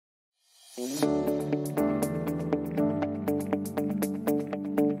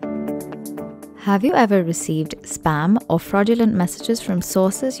Have you ever received spam or fraudulent messages from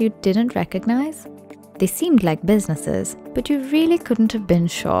sources you didn't recognize? They seemed like businesses, but you really couldn't have been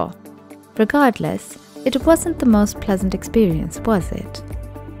sure. Regardless, it wasn't the most pleasant experience, was it?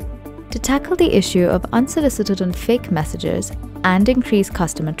 To tackle the issue of unsolicited and fake messages and increase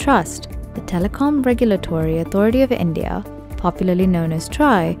customer trust, the Telecom Regulatory Authority of India, popularly known as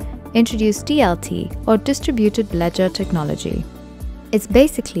TRAI, introduced DLT or Distributed Ledger Technology. It's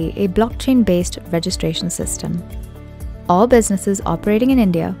basically a blockchain-based registration system. All businesses operating in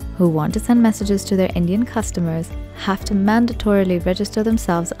India who want to send messages to their Indian customers have to mandatorily register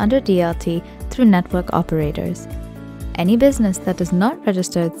themselves under DLT through network operators. Any business that does not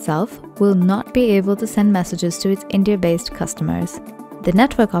register itself will not be able to send messages to its India-based customers. The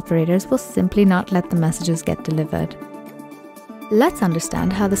network operators will simply not let the messages get delivered. Let's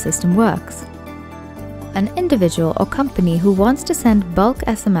understand how the system works. An individual or company who wants to send bulk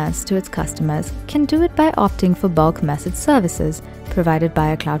SMS to its customers can do it by opting for bulk message services provided by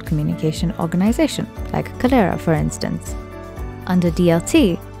a cloud communication organization, like Kalera for instance. Under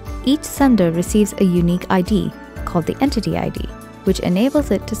DLT, each sender receives a unique ID, called the entity ID, which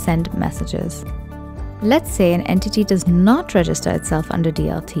enables it to send messages. Let's say an entity does not register itself under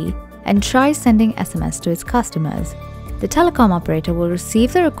DLT and tries sending SMS to its customers. The telecom operator will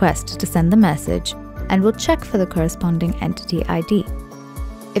receive the request to send the message and will check for the corresponding entity ID.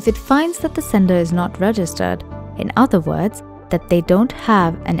 If it finds that the sender is not registered, in other words, that they don't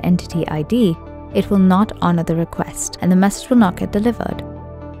have an entity ID, it will not honor the request and the message will not get delivered.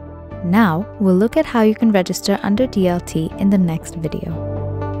 Now, we'll look at how you can register under DLT in the next video.